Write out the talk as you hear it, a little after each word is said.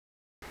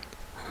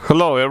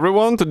Hello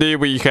everyone, today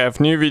we have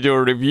new video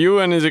review,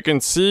 and as you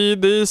can see,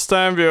 this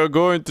time we are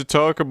going to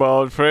talk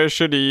about fresh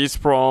release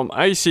from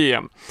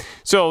ICM.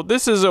 So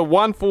this is a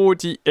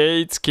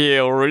 148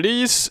 scale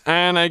release,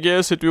 and I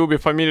guess it will be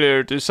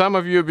familiar to some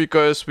of you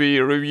because we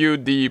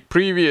reviewed the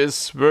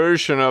previous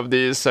version of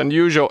this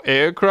unusual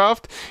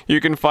aircraft.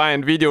 You can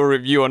find video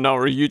review on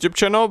our YouTube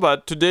channel,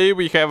 but today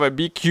we have a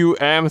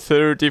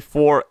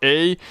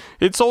BQM-34A.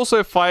 It's also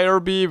a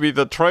Firebee with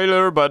a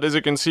trailer, but as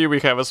you can see we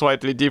have a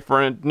slightly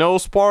different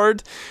nose part,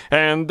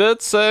 and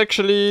that's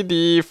actually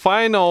the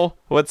final,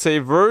 let's say,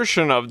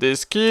 version of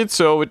this kit,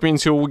 so it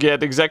means you will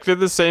get exactly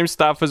the same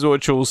stuff as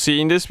what you'll see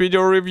in this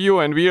video review,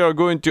 and we are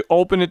going to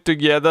open it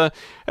together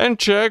and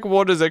check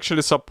what is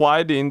actually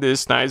supplied in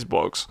this nice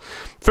box.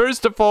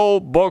 First of all,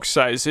 box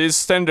size is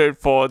standard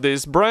for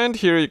this brand.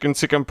 Here you can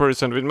see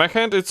comparison with my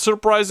hand. It's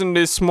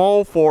surprisingly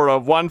small for a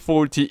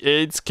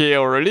 148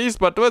 scale release,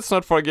 but let's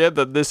not forget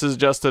that this is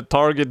just a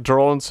target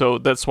drone, so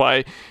that's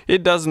why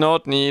it does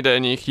not need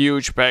any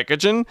huge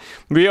packaging.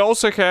 We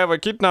also have a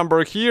kit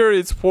number here,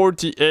 it's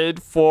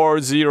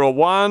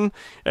 48401,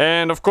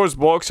 and of course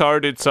box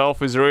art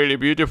itself is really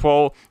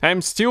beautiful.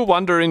 I'm still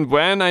wondering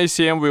when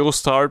ICM will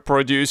start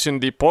producing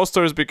the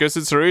posters, because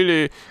it's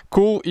really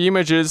cool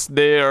images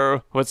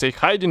there, let's say,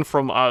 hiding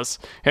from us,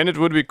 and it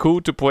would be cool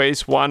to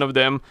place one of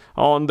them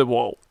on the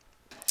wall.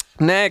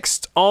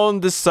 Next,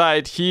 on the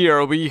side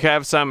here we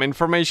have some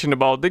information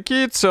about the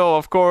kit. So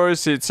of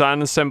course it's an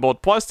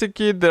unassembled plastic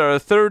kit. There are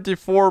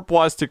 34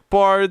 plastic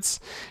parts,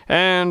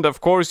 and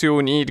of course you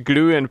will need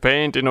glue and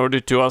paint in order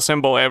to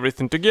assemble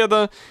everything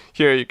together.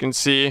 Here you can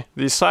see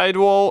the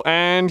sidewall,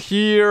 and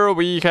here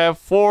we have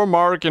 4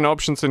 marking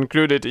options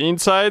included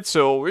inside,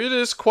 so it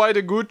is quite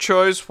a good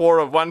choice for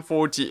a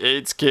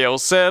 148 scale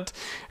set,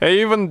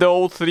 even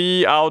though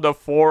 3 out of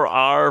 4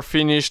 are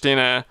finished in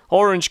a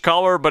orange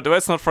color. But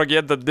let's not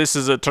forget that this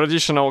is a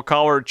traditional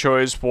color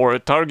choice for a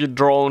target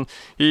drone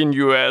in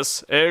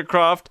US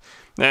aircraft,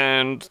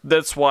 and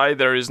that's why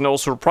there is no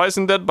surprise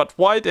in that. But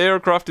white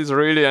aircraft is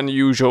really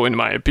unusual in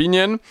my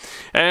opinion.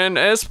 And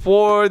as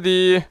for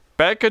the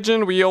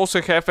packaging, we also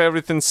have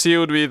everything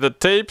sealed with the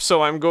tape,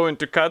 so I'm going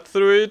to cut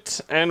through it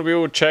and we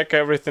will check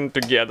everything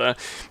together.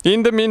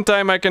 In the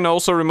meantime, I can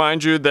also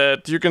remind you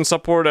that you can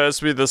support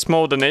us with a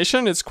small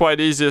donation. It's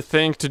quite easy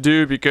thing to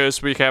do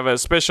because we have a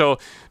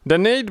special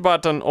donate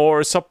button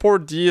or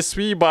support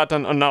DSV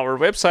button on our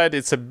website.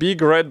 It's a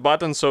big red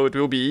button, so it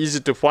will be easy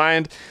to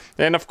find,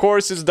 and of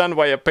course it's done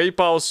via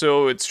PayPal,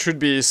 so it should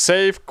be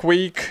safe,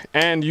 quick,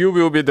 and you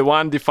will be the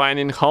one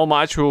defining how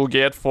much we will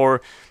get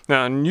for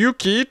a new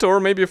kit, or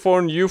maybe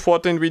for new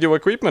photo and video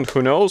equipment,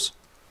 who knows.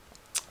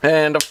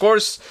 And of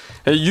course,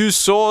 you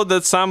saw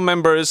that some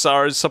members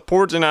are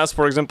supporting us,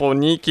 for example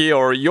Nikki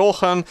or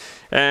Johan,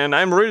 and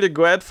I'm really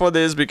glad for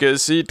this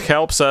because it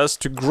helps us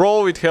to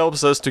grow, it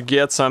helps us to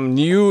get some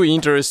new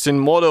interesting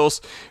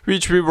models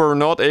which we were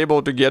not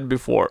able to get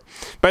before.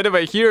 By the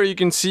way, here you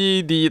can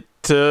see the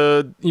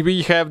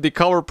we have the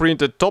color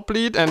printed top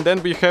lid, and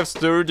then we have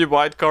sturdy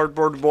white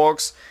cardboard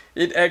box.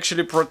 It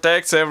actually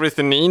protects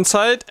everything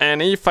inside,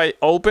 and if I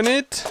open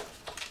it,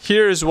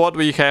 here is what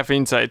we have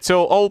inside.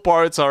 So all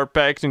parts are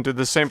packed into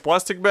the same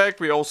plastic bag.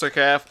 We also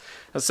have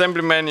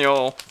assembly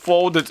manual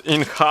folded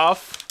in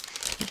half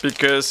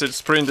because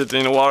it's printed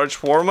in a large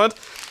format.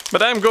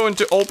 But I'm going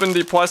to open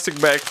the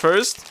plastic bag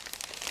first.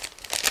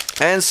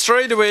 And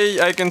straight away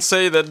I can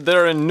say that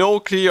there are no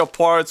clear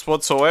parts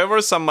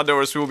whatsoever. Some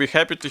modders will be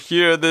happy to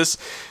hear this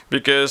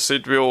because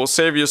it will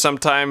save you some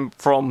time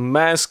from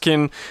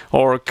masking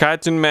or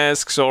cutting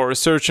masks or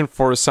searching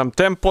for some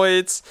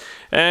templates.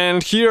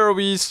 And here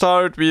we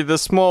start with the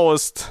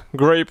smallest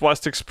gray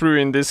plastic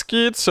sprue in this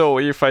kit. So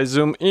if I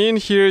zoom in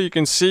here, you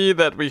can see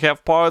that we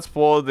have parts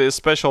for the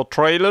special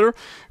trailer,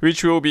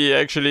 which will be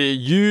actually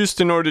used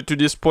in order to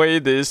display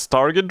this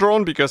target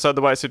drone, because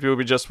otherwise it will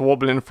be just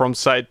wobbling from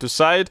side to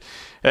side.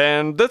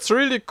 And that's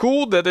really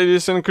cool that it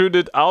is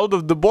included out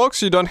of the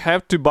box. You don't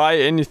have to buy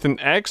anything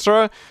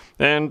extra.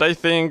 And I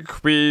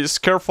think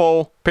with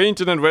careful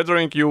painting and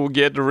weathering, you will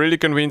get a really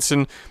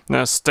convincing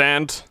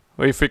stand,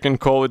 if we can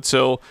call it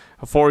so,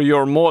 for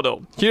your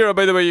model. Here,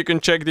 by the way, you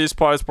can check these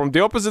parts from the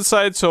opposite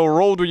side. So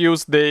road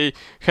wheels, they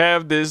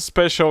have these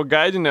special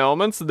guiding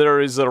elements. There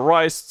is a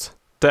raised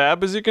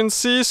tab, as you can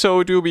see,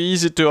 so it will be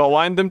easy to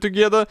align them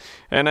together,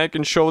 and I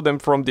can show them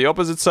from the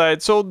opposite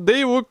side. So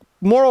they look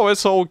more or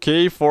less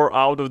okay for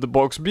out of the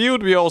box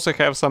build. We also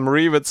have some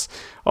rivets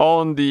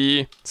on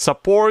the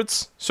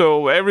supports,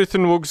 so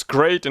everything looks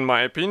great in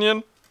my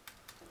opinion.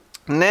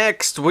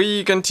 Next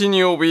we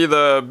continue with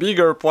a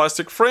bigger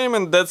plastic frame,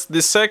 and that's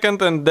the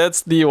second and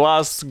that's the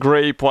last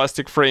gray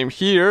plastic frame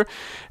here.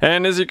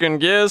 And as you can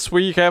guess,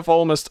 we have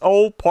almost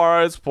all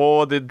parts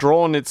for the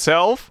drone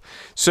itself.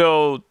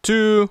 So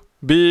 2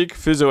 big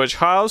fuselage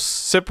house,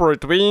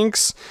 separate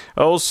wings,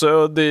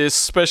 also this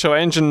special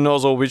engine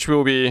nozzle which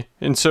will be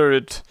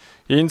inserted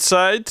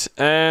inside,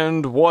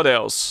 and what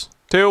else?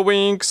 Tail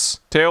wings,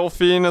 tail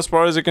fin, as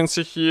far as you can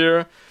see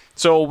here.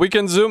 So we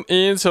can zoom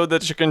in so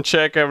that you can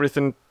check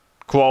everything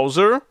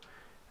closer.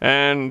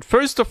 And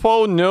first of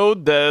all,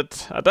 note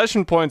that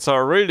attachment points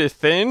are really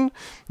thin.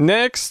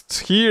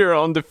 Next, here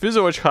on the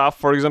fuselage half,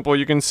 for example,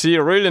 you can see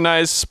really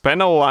nice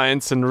panel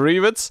lines and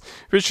rivets,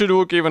 which should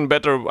look even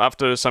better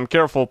after some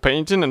careful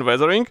painting and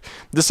weathering.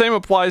 The same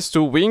applies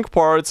to wing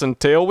parts and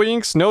tail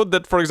wings. Note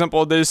that, for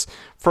example, this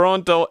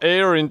frontal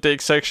air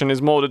intake section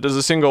is molded as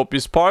a single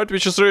piece part,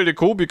 which is really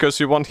cool because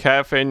you won't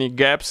have any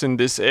gaps in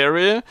this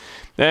area.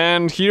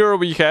 And here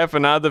we have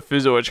another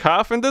fuselage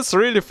half, and that's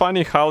really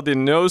funny how the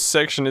nose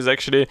section is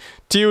actually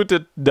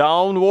tilted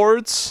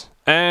downwards.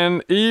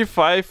 And if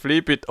I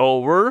flip it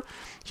over,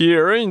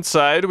 here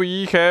inside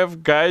we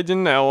have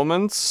guiding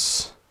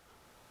elements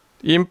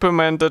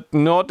implemented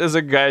not as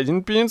a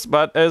guiding pins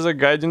but as a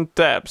guiding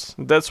tabs.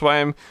 That's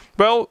why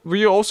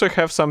we also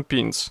have some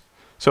pins,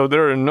 so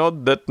they're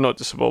not that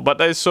noticeable,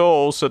 but I saw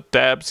also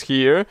tabs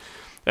here.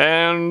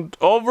 And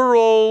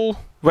overall,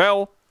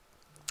 well,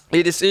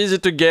 it is easy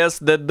to guess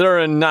that there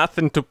are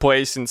nothing to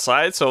place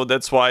inside, so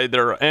that's why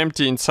they're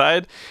empty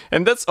inside.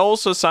 And that's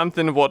also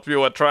something what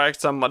will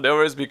attract some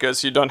modelers,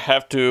 because you don't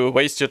have to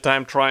waste your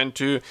time trying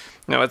to,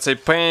 let's say,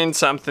 paint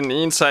something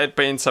inside,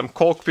 paint some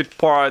cockpit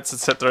parts,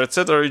 etc,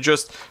 etc. You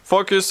just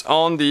focus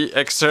on the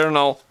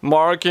external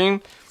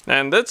marking.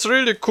 And that's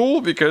really cool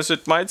because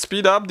it might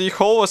speed up the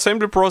whole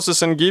assembly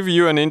process and give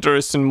you an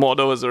interesting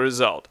model as a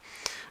result.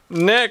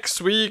 Next,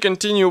 we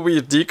continue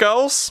with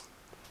decals.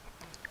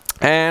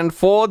 And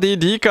for the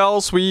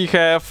decals, we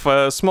have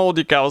a small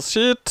decal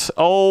sheet.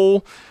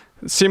 All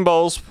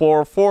symbols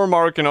for 4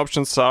 marking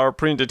options are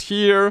printed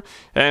here.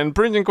 And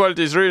printing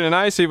quality is really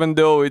nice, even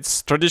though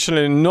it's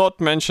traditionally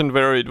not mentioned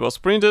where it was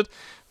printed.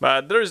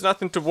 But there is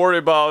nothing to worry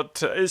about.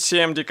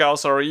 ICM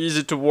decals are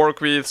easy to work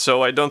with,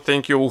 so I don't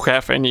think you will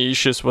have any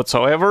issues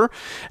whatsoever.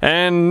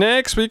 And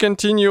next we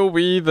continue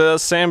with the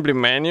assembly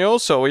manual.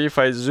 So if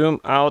I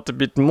zoom out a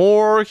bit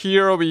more,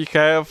 here we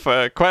have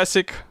a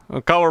classic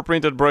color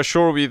printed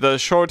brochure with a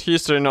short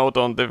history note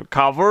on the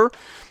cover.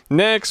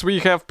 Next we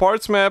have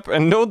parts map,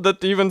 and note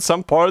that even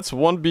some parts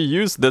won't be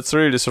used. That's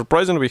really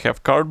surprising. We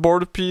have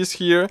cardboard piece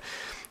here.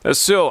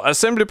 So,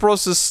 assembly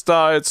process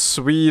starts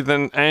with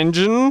an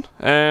engine,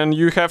 and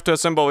you have to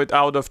assemble it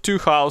out of 2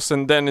 halves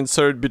and then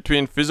insert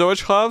between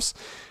fuselage halves.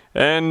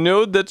 And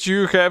note that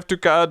you have to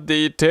cut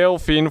the tail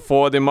fin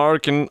for the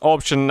marking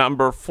option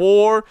number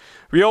 4.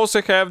 We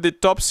also have the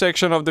top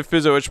section of the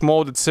fuselage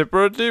molded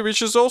separately,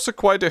 which is also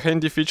quite a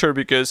handy feature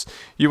because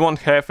you won't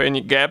have any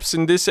gaps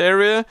in this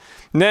area.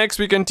 Next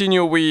we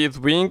continue with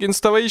wing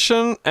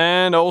installation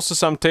and also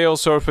some tail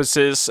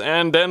surfaces,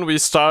 and then we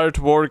start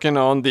working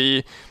on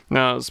the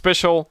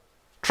special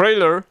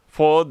trailer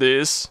for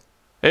this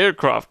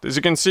aircraft. As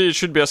you can see, it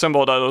should be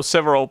assembled out of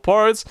several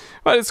parts,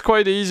 but it's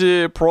quite an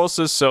easy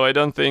process, so I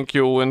don't think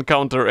you'll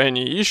encounter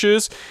any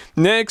issues.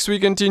 Next we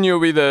continue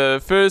with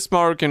the first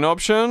marking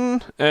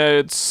option.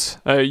 It's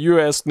a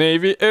US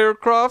Navy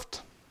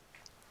aircraft,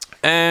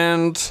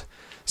 and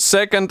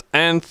second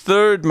and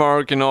third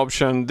marking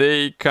option,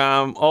 they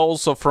come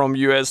also from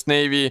US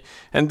Navy,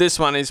 and this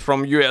one is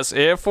from US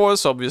Air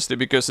Force, obviously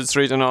because it's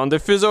written on the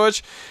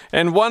fuselage.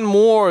 And one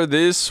more,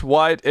 this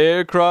white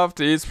aircraft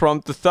is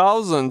from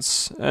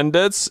 2000s, and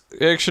that's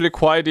actually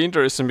quite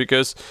interesting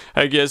because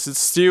I guess it's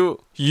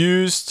still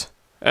used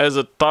as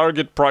a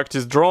target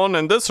practice drone,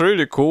 and that's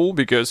really cool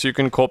because you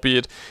can copy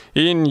it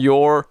in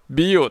your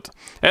build.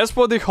 As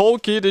for the whole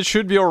kit, it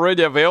should be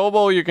already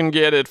available. You can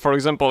get it, for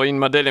example, in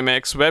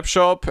Modelimex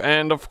webshop,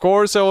 and of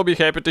course I will be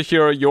happy to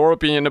hear your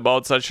opinion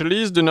about such a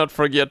list. Do not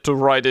forget to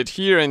write it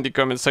here in the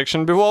comment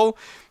section below.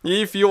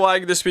 If you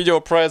like this video,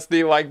 press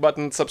the like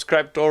button,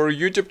 subscribe to our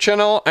YouTube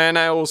channel, and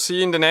I will see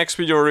you in the next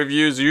video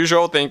review as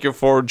usual. Thank you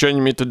for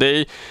joining me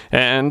today,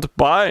 and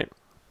bye!